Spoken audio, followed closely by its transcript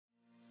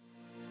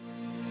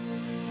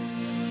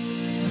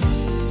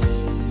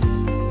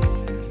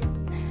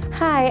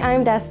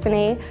I'm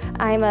Destiny.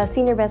 I'm a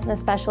senior business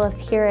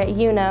specialist here at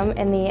UNE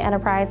in the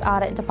Enterprise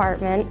Audit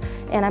Department,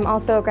 and I'm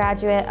also a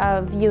graduate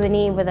of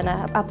UNE with an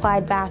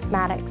applied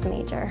mathematics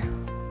major.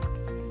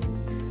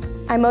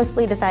 I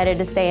mostly decided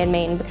to stay in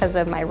Maine because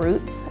of my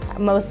roots.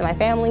 Most of my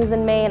family's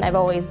in Maine. I've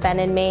always been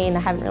in Maine. I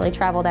haven't really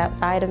traveled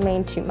outside of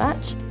Maine too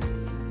much.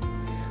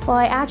 Well,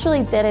 I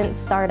actually didn't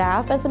start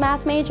off as a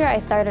math major. I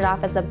started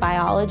off as a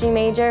biology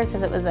major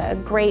because it was a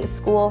great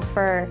school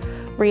for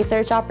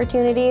research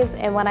opportunities,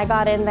 and when I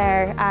got in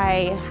there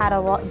I had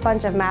a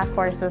bunch of math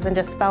courses and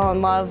just fell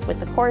in love with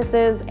the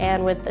courses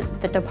and with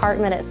the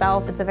department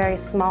itself. It's a very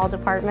small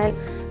department,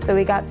 so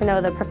we got to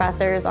know the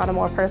professors on a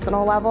more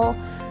personal level,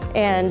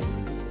 and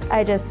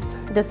I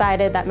just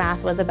decided that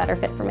math was a better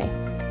fit for me.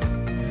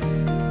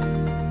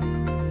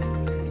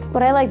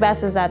 What I like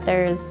best is that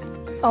there's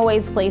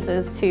always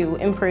places to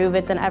improve.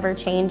 It's an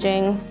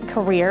ever-changing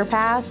career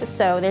path,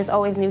 so there's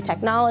always new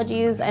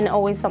technologies and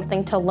always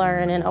something to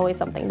learn and always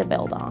something to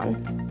build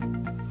on.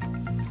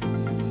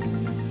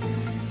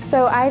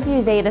 So I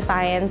view data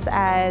science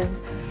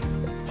as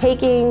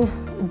taking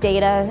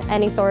data,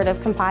 any sort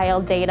of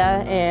compiled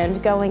data,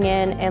 and going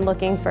in and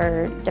looking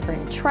for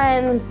different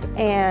trends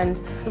and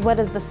what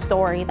is the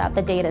story that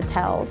the data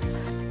tells.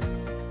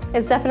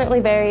 It's definitely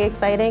very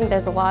exciting.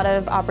 There's a lot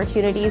of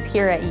opportunities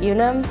here at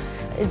UNE.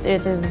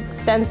 There's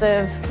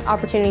extensive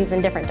opportunities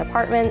in different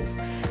departments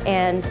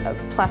and a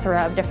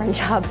plethora of different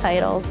job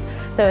titles.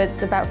 So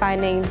it's about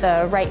finding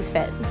the right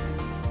fit.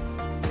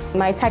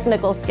 My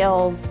technical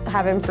skills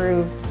have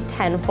improved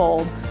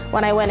tenfold.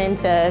 When I went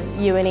into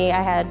UNE,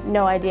 I had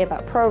no idea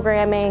about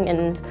programming,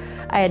 and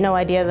I had no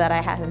idea that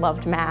I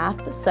loved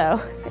math. So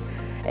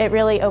it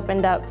really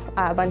opened up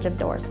a bunch of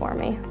doors for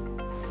me.